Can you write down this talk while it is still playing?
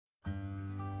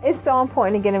It's so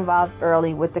important to get involved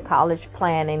early with the college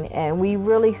planning, and we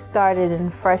really started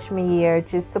in freshman year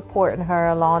just supporting her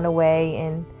along the way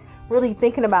and really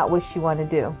thinking about what she wanted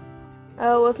to do.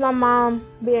 With my mom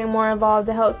being more involved,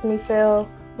 it helps me feel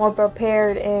more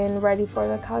prepared and ready for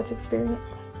the college experience.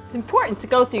 It's important to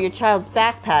go through your child's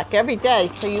backpack every day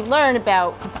so you learn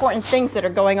about important things that are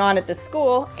going on at the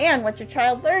school and what your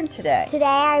child learned today.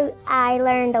 Today I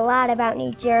learned a lot about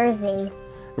New Jersey.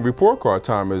 Report card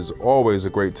time is always a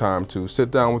great time to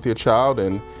sit down with your child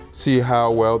and see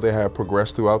how well they have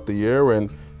progressed throughout the year and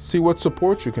see what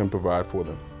support you can provide for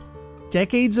them.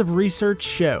 Decades of research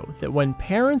show that when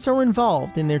parents are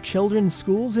involved in their children's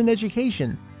schools and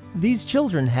education, these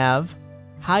children have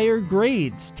higher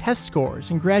grades, test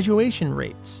scores, and graduation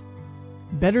rates,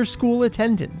 better school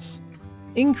attendance,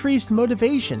 increased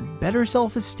motivation, better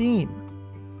self-esteem,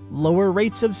 lower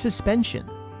rates of suspension,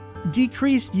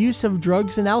 decreased use of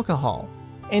drugs and alcohol,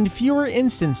 and fewer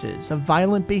instances of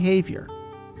violent behavior.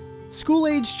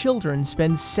 School-aged children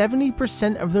spend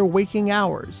 70% of their waking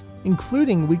hours,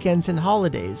 including weekends and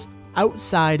holidays,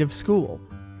 outside of school.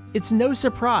 It's no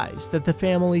surprise that the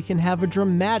family can have a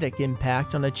dramatic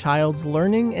impact on a child's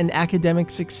learning and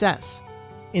academic success.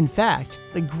 In fact,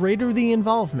 the greater the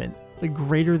involvement, the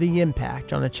greater the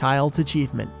impact on a child's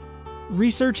achievement.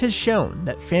 Research has shown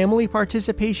that family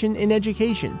participation in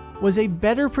education was a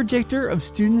better predictor of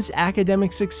students'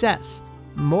 academic success,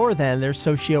 more than their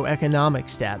socioeconomic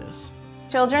status.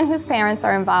 Children whose parents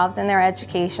are involved in their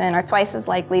education are twice as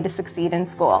likely to succeed in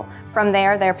school. From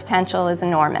there, their potential is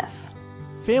enormous.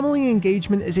 Family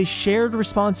engagement is a shared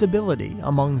responsibility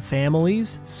among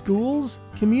families, schools,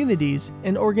 communities,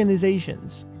 and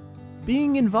organizations.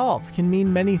 Being involved can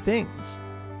mean many things.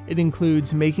 It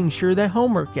includes making sure that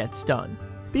homework gets done,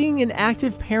 being an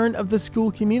active parent of the school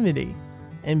community,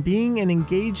 and being an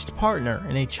engaged partner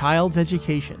in a child's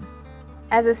education.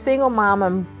 As a single mom,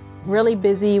 I'm really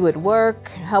busy with work,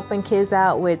 helping kids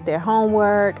out with their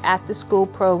homework, after-school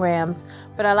programs,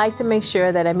 but I like to make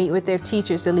sure that I meet with their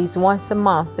teachers at least once a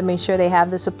month to make sure they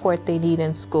have the support they need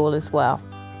in school as well.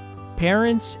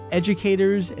 Parents,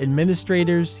 educators,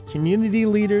 administrators, community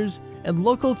leaders, and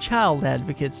local child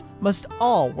advocates must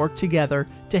all work together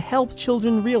to help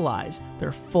children realize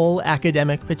their full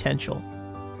academic potential.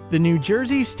 The New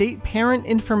Jersey State Parent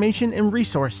Information and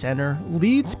Resource Center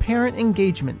leads parent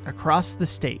engagement across the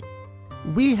state.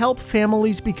 We help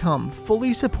families become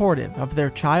fully supportive of their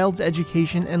child's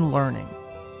education and learning.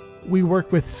 We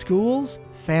work with schools,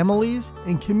 families,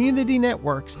 and community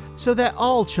networks so that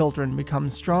all children become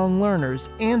strong learners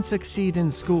and succeed in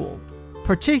school,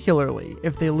 particularly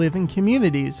if they live in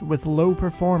communities with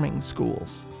low-performing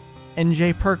schools.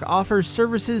 NJ PERC offers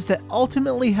services that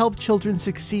ultimately help children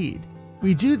succeed.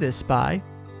 We do this by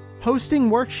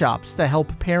hosting workshops that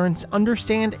help parents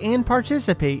understand and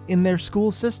participate in their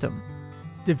school system,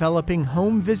 developing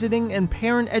home visiting and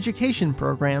parent education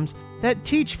programs that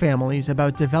teach families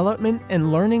about development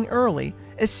and learning early,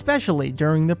 especially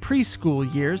during the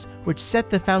preschool years, which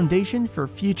set the foundation for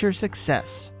future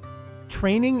success.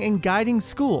 Training and guiding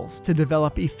schools to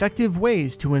develop effective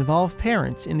ways to involve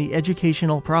parents in the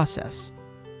educational process.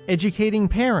 Educating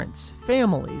parents,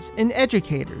 families, and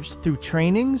educators through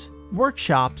trainings,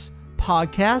 workshops,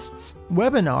 podcasts,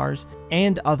 webinars,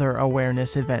 and other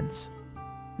awareness events.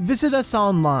 Visit us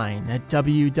online at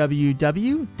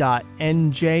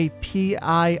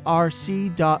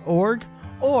www.njpirc.org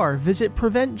or visit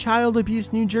Prevent Child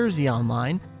Abuse New Jersey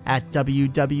online at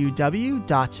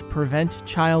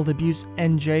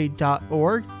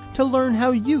www.preventchildabusenj.org to learn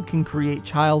how you can create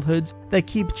childhoods that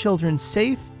keep children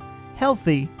safe,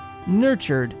 healthy,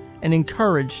 nurtured, and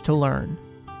encouraged to learn.